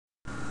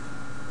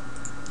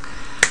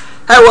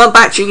Hello, welcome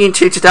back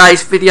into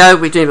today's video.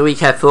 We're doing the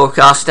weekend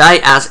forecast today,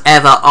 as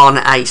ever, on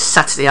a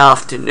Saturday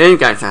afternoon.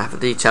 Going to have a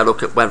detailed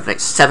look at weather the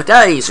next 7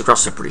 days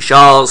across the British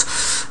Isles.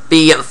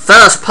 The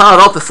first part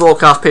of the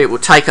forecast period will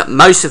take up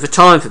most of the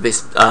time for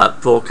this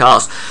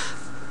forecast,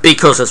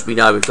 because, as we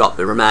know, we've got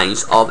the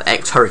remains of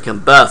ex-Hurricane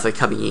Bertha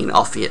coming in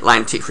off the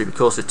Atlantic through the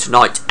course of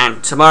tonight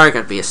and tomorrow.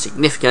 Going to be a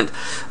significant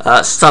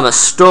summer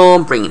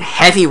storm, bringing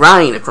heavy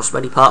rain across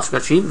many parts of the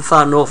country, even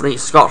far north and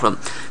east of Scotland.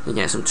 We're going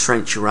to get some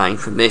torrential rain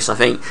from this, I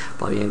think,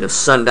 by the end of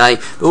Sunday.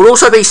 There will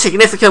also be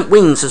significant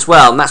winds as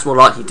well, and that's more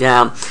likely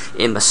down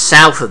in the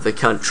south of the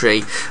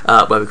country,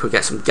 where we could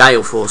get some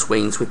gale force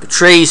winds with the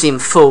trees in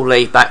full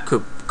leaf. That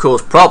could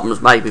cause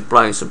problems, maybe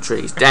blowing some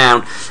trees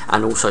down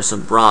and also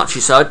some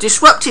branches. So a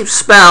disruptive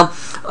spell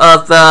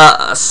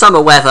of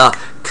summer weather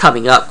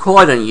coming up,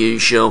 quite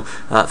unusual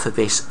for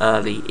this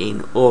early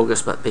in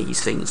August, but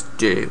these things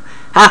do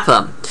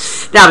happen.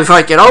 Now, before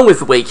I get on with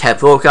the weekend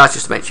forecast,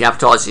 just to mention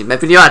advertising my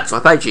video ads, my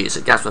page is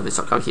at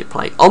GavsWeathers.com. Hit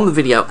play on the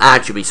video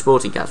ad, you'll be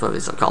supporting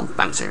GavsWeathers.com.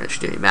 Thanks very much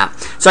for doing that.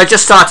 So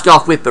just starting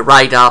off with the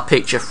radar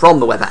picture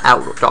from the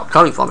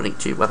weatheroutlook.com. If I'm a link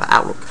to Weather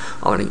Outlook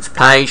on a linked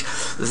page.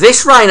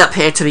 This rain up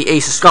here to the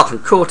east of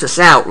Scotland caught us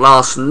out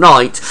last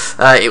night.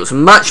 It was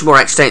much more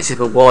extensive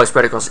and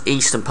widespread across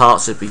eastern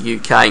parts of the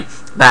UK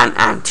than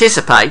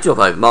anticipated,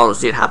 although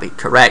models did have it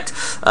correct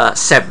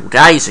several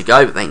days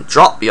ago, but then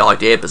dropped the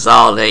idea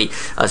bizarrely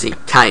as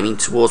it came in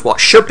towards what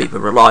should be the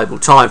reliable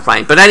time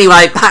frame. But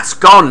anyway, that's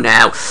gone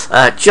now.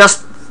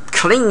 Just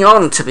clinging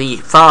on to the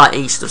far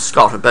east of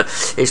Scotland, but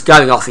it's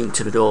going off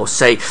into the North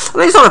Sea. I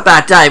mean, it's not a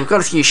bad day. We've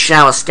got a few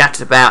showers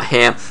scattered about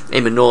here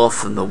in the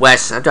north and the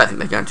west. I don't think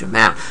they're going to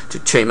amount to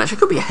too much. It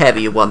could be a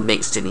heavier one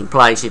mixed in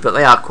places, but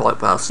they are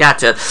quite well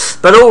scattered.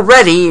 But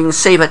already you can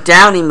see that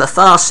down in the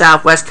far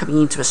southwest,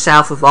 coming into the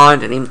south of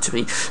Ireland and into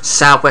the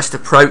southwest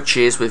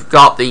approaches, we've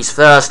got these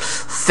first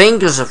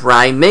fingers of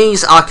rain.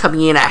 These are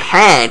coming in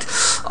ahead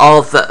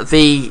of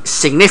the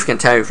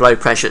significant area of low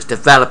pressure that's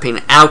developing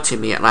out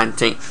in the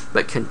Atlantic,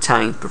 but contain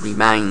the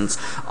remains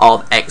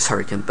of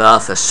ex-Hurricane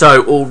Bertha.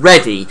 So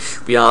already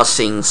we are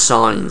seeing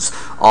signs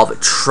of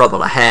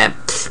trouble ahead.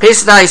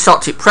 Here's today's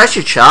Arctic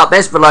pressure chart.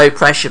 There's the low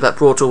pressure that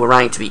brought all the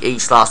rain to the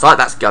east last night.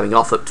 That's going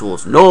off up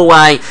towards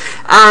Norway.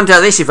 And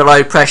this is the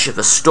low pressure,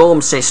 the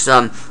storm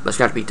system that's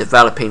going to be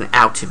developing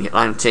out in the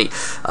Atlantic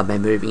and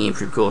then moving in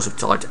through the course of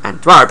tonight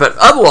and tomorrow. But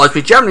otherwise,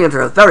 we're generally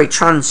under a very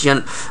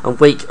transient and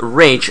weak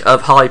ridge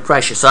of high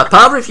pressure. So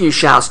apart from a few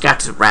showers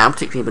scattered around,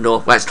 particularly in the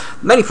northwest,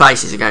 many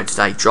places are going to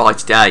stay dry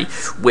today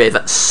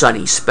with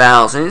sunny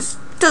spells. And it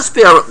does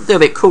feel a little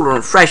bit cooler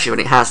and fresher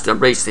than it has done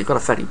recently. We've got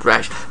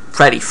a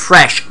fairly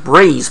fresh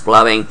breeze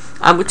blowing,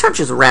 and with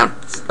temperatures around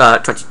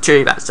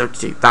 22, about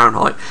 72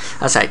 Fahrenheit.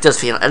 As I say, it does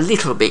feel a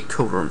little bit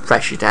cooler and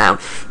fresher down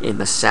in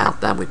the south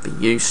than we'd be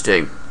used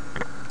to.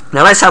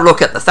 Now let's have a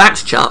look at the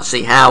FACTS chart,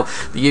 see how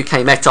the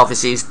UK Met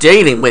Office is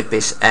dealing with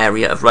this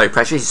area of low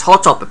pressure. This is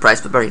hot off the press,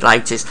 the very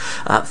latest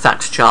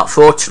FACTS chart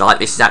for tonight.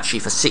 This is actually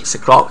for 6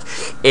 o'clock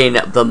in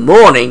the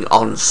morning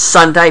on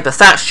Sunday. The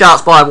FACTS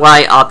charts, by the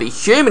way, are the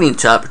human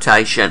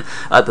interpretation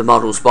of the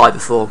models by the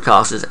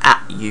forecasters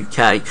at the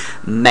UK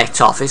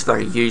Met Office.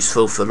 Very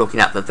useful for looking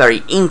at the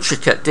very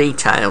intricate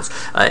details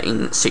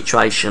in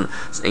situations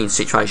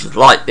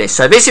like this.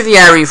 So this is the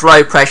area of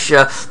low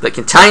pressure that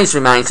contains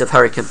remains of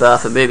Hurricane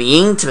Bertha moving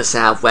into the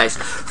southwest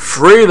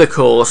through the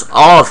course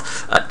of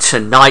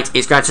tonight.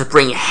 Is going to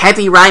bring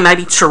heavy rain,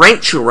 maybe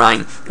torrential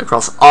rain,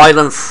 across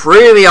Ireland,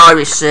 through the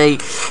Irish Sea,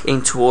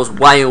 in towards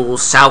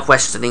Wales,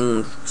 southwestern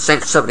England,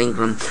 central southern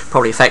England,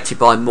 probably affected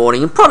by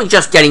morning, and probably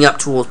just getting up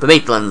towards the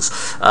Midlands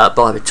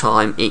by the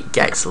time it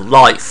gets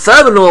light.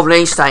 Further northern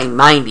east, staying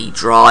mainly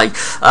dry.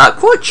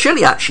 Quite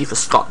chilly actually for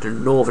Scotland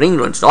and northern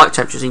England tonight.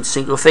 Temperatures into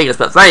single figures,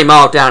 but very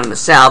mild down in the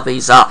south.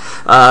 These are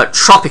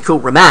tropical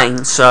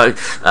remains, so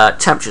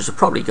temperatures are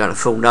probably going to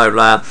fall no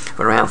lower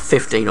than around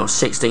 15 or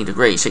 16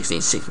 degrees, 16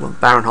 to 61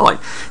 Fahrenheit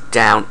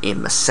down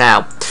in the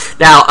south.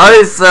 Now,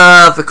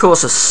 over the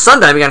course of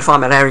Sunday, we're going to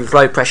find that area of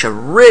low pressure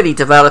really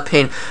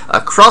developing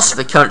across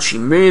the country,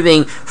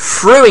 moving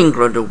through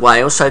England and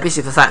Wales. So this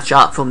is the FACTS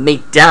chart for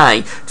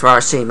midday to where I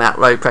see that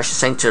low pressure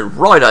centre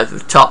right over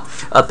the top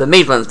of the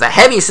Midlands. The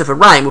heaviest of the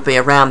rain will be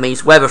around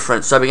these weather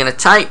fronts. So we're going to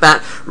take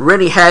that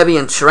really heavy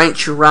and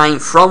torrential rain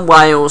from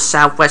Wales,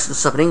 southwest and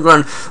southern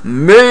England,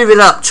 move it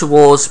up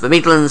towards the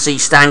Midlands,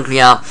 East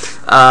Anglia,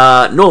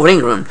 northern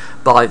England,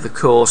 by the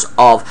course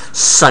of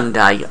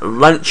Sunday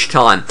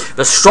lunchtime.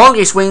 The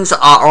strongest winds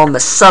are on the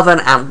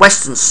southern and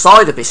western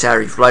side of this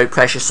area of low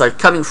pressure, so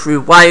coming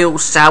through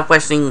Wales,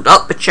 southwest England,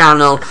 up the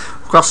Channel,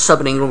 across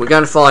southern England, we're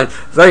going to find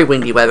very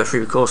windy weather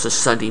through the course of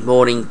Sunday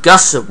morning.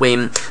 Gusts of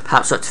wind,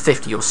 perhaps up to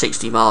 50 or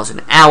 60 miles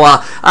an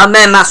hour. And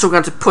then that's all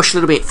going to push a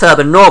little bit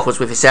further northwards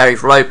with this area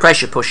of low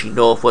pressure pushing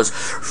northwards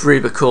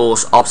through the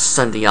course of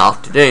Sunday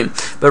afternoon.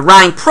 but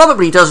rain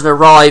probably doesn't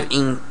arrive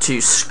into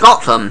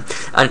Scotland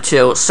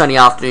until sunny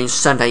afternoon,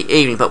 Sunday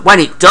evening. But when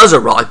it does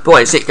arrive,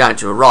 boy, is it going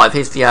to arrive.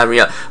 Here's the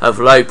area of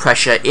low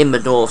pressure in the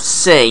North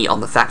Sea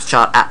on the FACS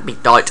chart at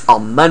midnight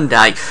on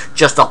Monday,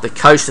 just off the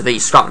coast of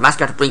East Scotland. That's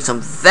going to bring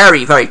some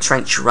very, very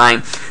trenchy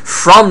rain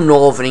from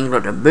northern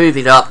England and move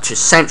it up to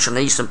central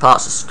and eastern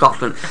parts of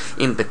Scotland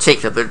in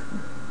particular.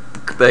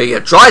 But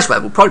the driest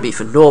weather will probably be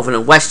for northern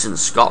and western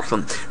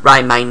Scotland.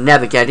 Rain may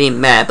never get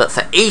in there, but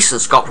for eastern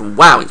Scotland,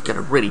 wow, it's going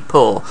to really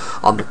pour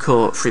on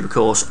through the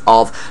course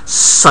of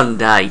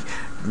Sunday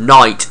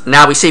night.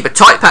 Now we see the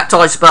tight packed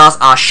isobars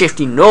are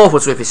shifting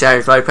northwards with this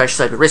area of low pressure,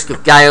 so the risk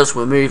of gales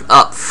will move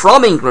up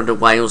from England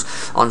and Wales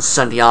on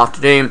Sunday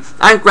afternoon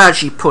and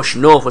gradually push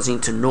northwards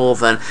into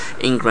northern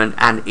England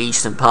and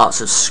eastern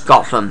parts of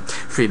Scotland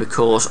through the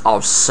course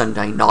of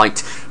Sunday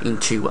night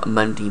into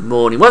Monday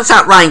morning. Once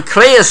that rain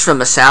clears from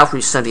the south through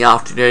Sunday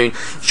afternoon,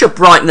 it should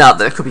brighten up.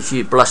 There could be a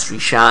few blustery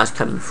showers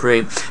coming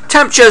through.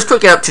 Temperatures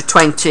could get up to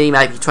 20,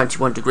 maybe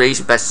 21 degrees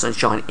with best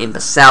sunshine in the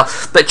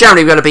south, but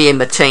generally we're going to be in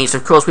the teens.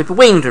 Of course, with the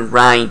wind and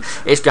rain,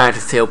 it's going to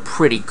feel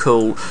pretty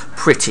cool,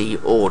 pretty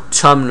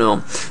autumnal.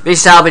 This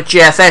is how the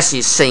GFS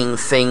is seeing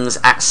things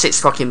at 6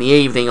 o'clock in the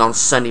evening on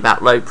Sunday.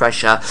 About low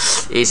pressure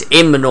is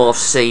in the North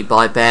Sea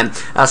by then.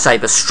 I say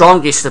the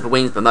strongest of the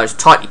winds, but most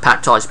tightly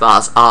packed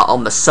isobars are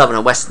on the southern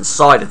and western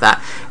side of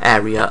that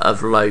area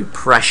of low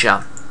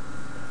pressure.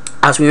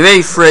 As we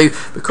move through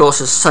the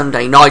course of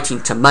Sunday night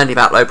into Monday,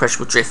 about low pressure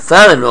will drift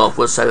further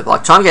northwards, so by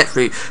the time we get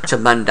through to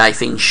Monday,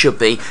 things should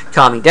be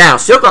calming down.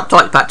 Still got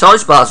tightly packed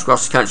isobars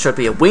across the country. Should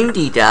be a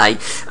windy day.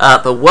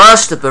 The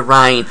worst of the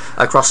rain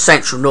across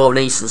central,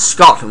 northern, eastern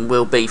Scotland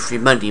will be through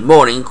Monday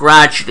morning,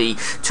 gradually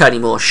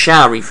turning more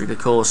showery through the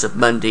course of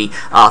Monday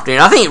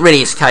afternoon. I think it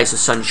really is a case of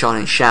sunshine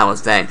and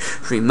showers then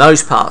through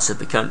most parts of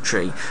the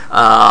country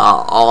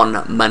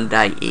on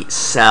Monday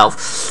itself.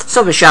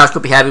 Some of the showers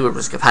could be heavy with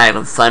risk of hail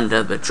and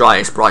thunder, but dry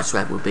brightest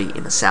weather will be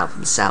in the south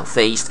and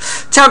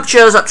southeast.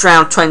 Temperatures up to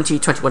around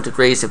 20-21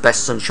 degrees and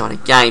best sunshine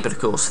again, but of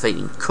course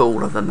feeling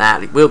cooler than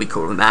that. It will be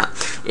cooler than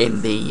that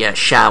in the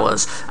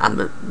showers, and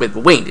with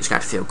the wind it's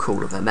going to feel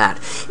cooler than that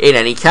in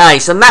any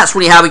case. And that's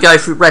really how we go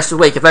through the rest of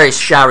the week. A very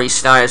showery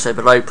scenario, so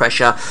the low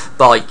pressure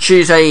by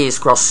Tuesday is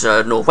across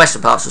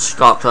northwestern parts of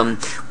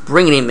Scotland,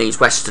 bringing in these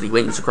westerly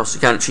winds across the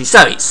country,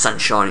 so it's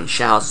sunshine and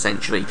showers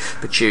essentially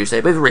for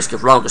Tuesday, with a risk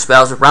of longer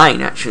spells of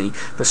rain actually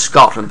for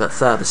Scotland, but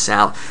further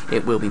south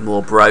it will be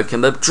more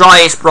broken. The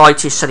driest,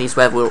 brightest, sunniest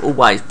weather will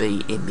always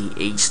be in the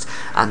east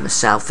and the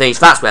southeast.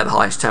 That's where the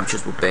highest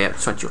temperatures will be, at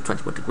 20 or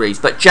 21 degrees,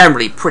 but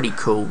generally pretty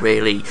cool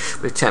really,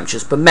 with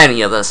temperatures for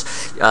many of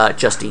us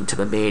just into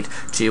the mid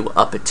to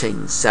upper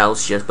teens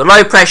Celsius. But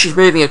low pressure is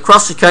moving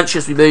across the country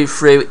as we move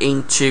through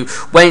into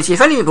Wednesday.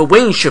 If anything, the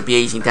wind should be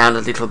easing down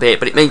a little bit,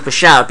 but it means the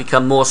shower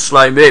become more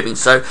slow moving,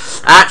 so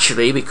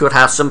actually we could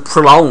have some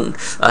prolonged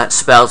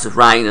spells of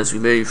rain as we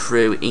move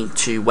through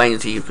into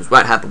Wednesday, because we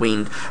won't have the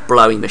wind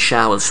blowing the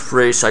showers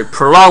through, so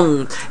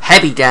prolonged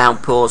heavy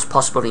downpours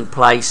possible in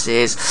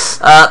places.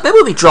 There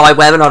will be dry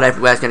weather, not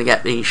everywhere is going to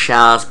get these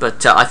showers,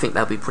 but I think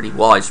they'll be pretty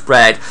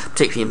widespread,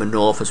 particularly in the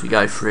north as we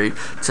go through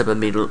to the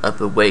middle of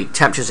the week.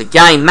 Temperatures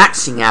again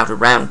maxing out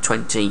around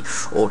 20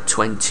 or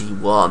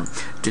 21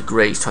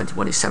 degrees.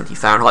 21 is 70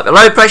 Fahrenheit. The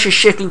low pressure is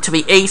shifting to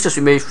the east as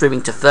we move through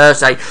into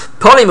Thursday,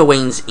 pulling the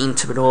winds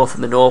into the north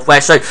and the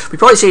northwest, so we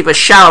probably see the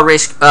shower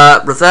risk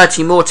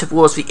reverting more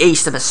towards the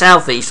east and the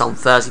southeast on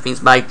Thursday.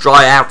 Things may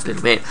dry out a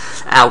little bit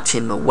out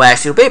in the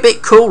west. It'll be a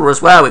bit cooler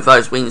as well with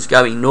those winds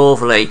going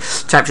northerly.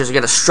 Temperatures are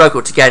going to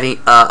struggle to get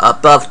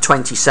above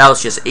 20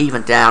 Celsius,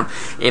 even down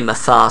in the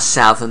far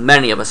south, and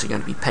many of us are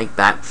going to be pegged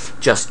back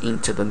just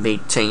into the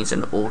mid-teens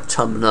and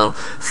autumnal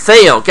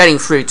feel. Getting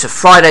through to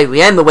Friday,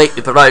 we end the week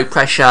with the low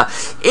pressure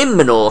in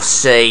the North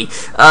Sea.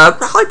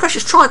 High pressure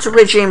is trying to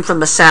ridge in from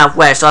the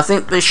southwest. I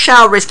think the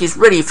shower risk is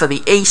really for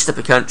the east of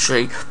the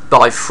country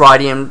by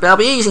Friday, and they'll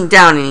be easing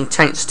down in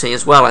intensity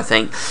as well, I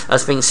think,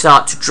 as things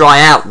start to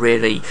dry out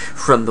really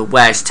from the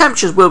west.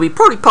 Temperatures will be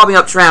probably popping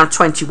up to around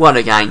 21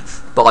 again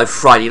by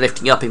Friday,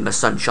 lifting up in the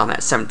sunshine.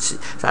 That's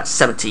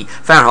 70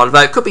 Fahrenheit,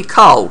 although it could be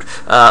cold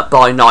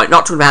by night.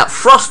 Not talking about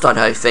frost, I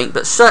don't think,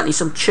 but certainly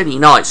some chilly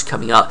nights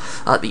coming up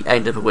at the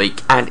end of the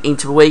week and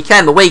into the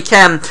weekend. The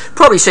weekend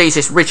probably sees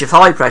this ridge of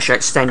high pressure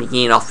extending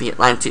in off the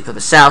Atlantic for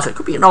the south, so it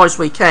could be a nice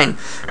weekend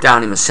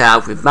down in the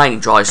south with mainly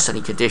dry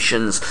sunny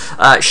conditions.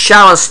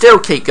 Showers still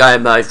keep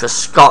going though for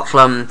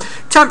Scotland.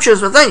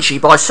 Temperatures eventually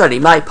by Sunday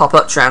may pop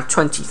up to around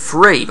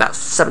 23, about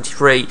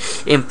 73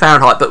 in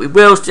Fahrenheit, but we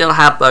will still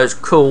have those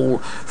cool,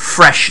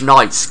 fresh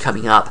nights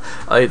coming up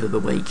over the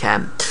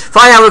weekend. If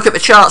I have a look at the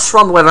charts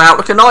from the Weather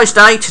Outlook, a nice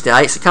day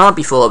today. It's the calm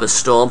before the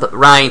storm, but the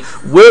rain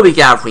will be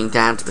gathering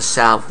down to the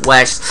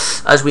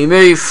southwest. As we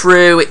move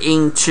through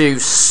into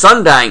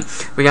Sunday,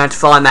 we're going to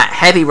find that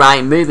heavy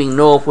rain moving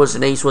northwards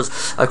and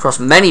eastwards across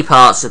many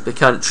parts of the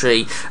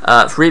country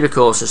through the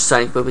course of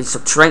Sunday. There will be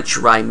some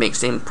torrential rain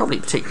mixed in, probably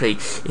particularly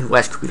in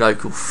west could be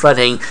local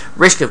flooding.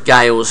 Risk of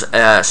gales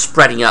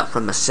spreading up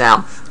from the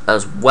south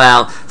as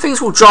well.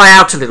 Things will dry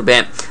out a little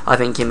bit, I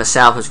think, in the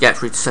south as we get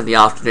through to Sunday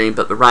afternoon,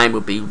 but the rain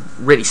will be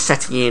really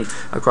setting in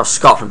across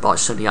Scotland by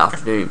Sunday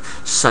afternoon,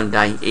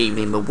 Sunday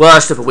evening. The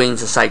worst of the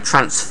winds are, say,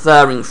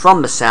 transferring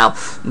from the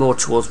south more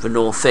towards the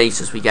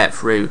northeast as we get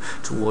through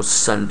towards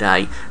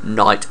Sunday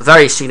night.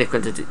 Very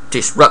significant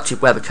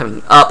disruptive weather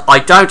coming up. I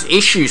don't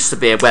issue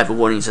severe weather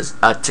warnings to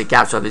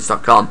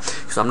GavsWeatherVids.com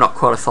because I'm not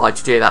qualified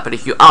to do that, but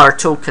if you are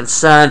at all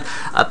concerned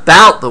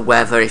about the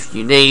weather, if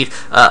you need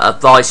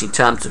advice in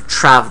terms of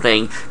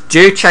travelling,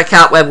 do check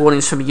out weather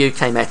warnings from the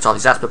UK Met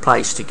Office. That's the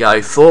place to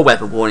go for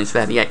weather warnings.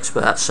 They're the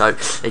experts, so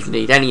if you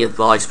need any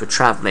advice for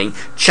travelling,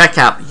 check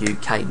out the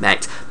UK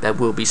Met. There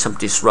will be some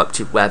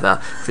disruptive weather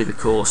through the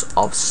course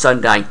of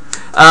Sunday.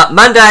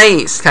 Monday,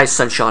 it's a case of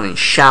sunshine and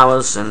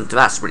showers, and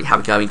that's really how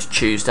we go into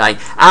Tuesday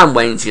and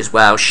Wednesday as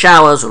well.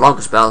 Showers or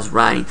longer spells of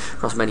rain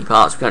across many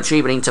parts of the country,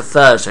 even into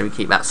Thursday we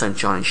keep that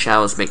sunshine and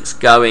showers mix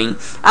going.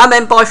 And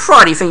then by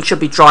Friday things should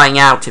be drying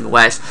out in the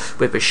west,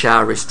 with the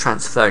shower risk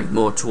transferring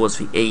more towards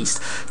the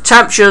east.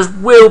 Temperatures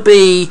will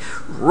be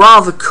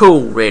rather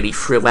cool really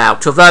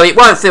throughout, although it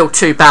won't feel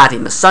too bad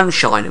in the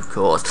sunshine, of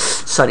course.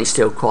 Sun is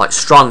still quite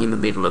strong in the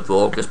middle of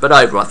August, but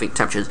overall I think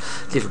temperatures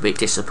a little bit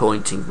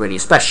disappointing really,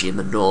 especially in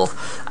the north,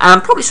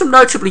 and probably some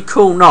notably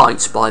cool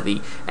nights by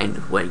the end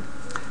of the week.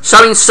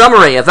 So in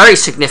summary, a very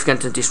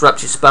significant and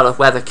disruptive spell of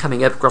weather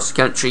coming up across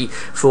the country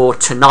for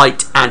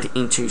tonight and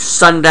into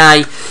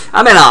Sunday,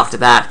 and then after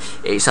that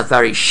it's a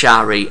very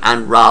showery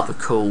and rather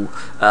cool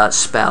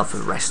spell for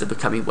the rest of the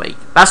coming week.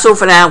 That's all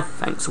for now.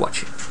 Thanks for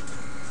watching.